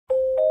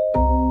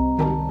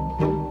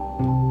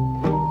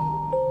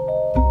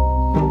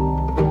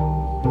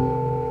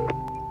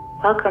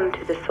Welcome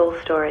to the Soul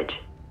Storage.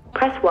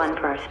 Press 1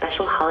 for our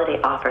special holiday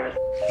offers.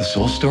 The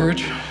Soul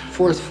Storage?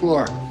 Fourth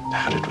floor.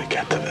 How did we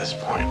get to this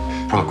point?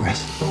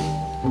 Progress.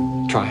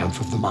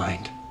 Triumph of the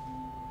mind.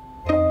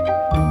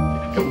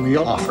 We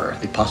offer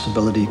the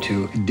possibility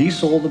to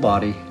de-soul the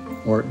body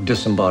or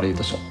disembody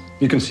the soul.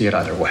 You can see it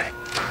either way.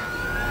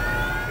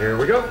 Here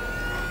we go.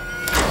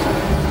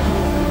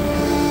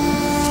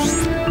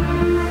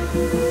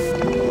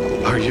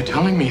 Are you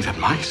telling me that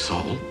my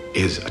soul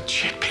is a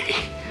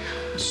chickpea?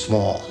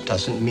 Small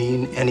doesn't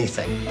mean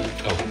anything.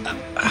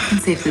 I can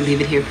safely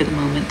leave it here for the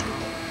moment.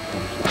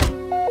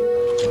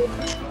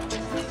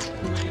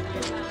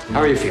 How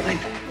are you feeling?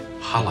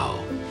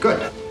 Hollow.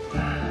 Good.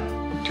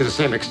 To the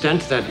same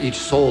extent that each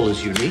soul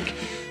is unique,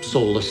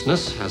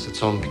 soullessness has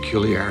its own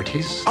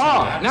peculiarities.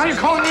 Oh, now you're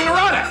calling me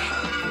neurotic!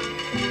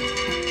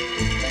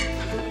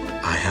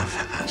 I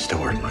have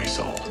stored my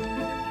soul.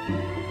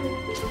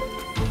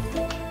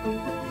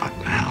 But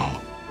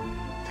now,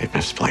 they've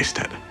misplaced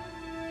it.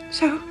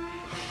 So,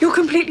 you're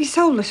completely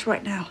soulless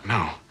right now?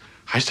 No,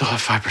 I still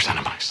have 5%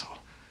 of my soul.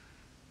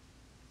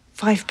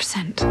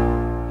 5%.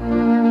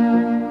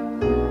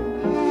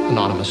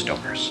 Anonymous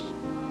donors.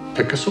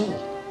 Pick a soul.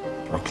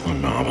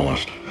 Brooklyn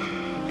novelist,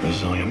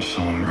 Brazilian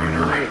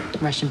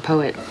songwriter. Russian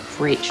poet.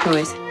 Great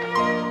choice.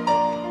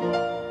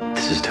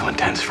 This is too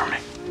intense for me.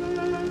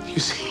 You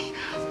see,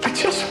 I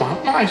just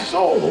want my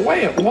soul the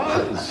way it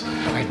was.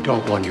 I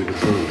don't want you to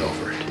brood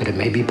over it. But it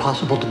may be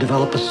possible to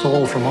develop a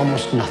soul from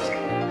almost nothing.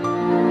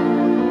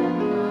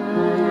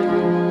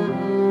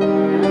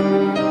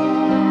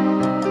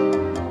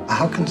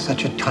 How can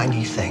such a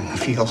tiny thing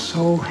feel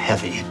so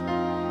heavy?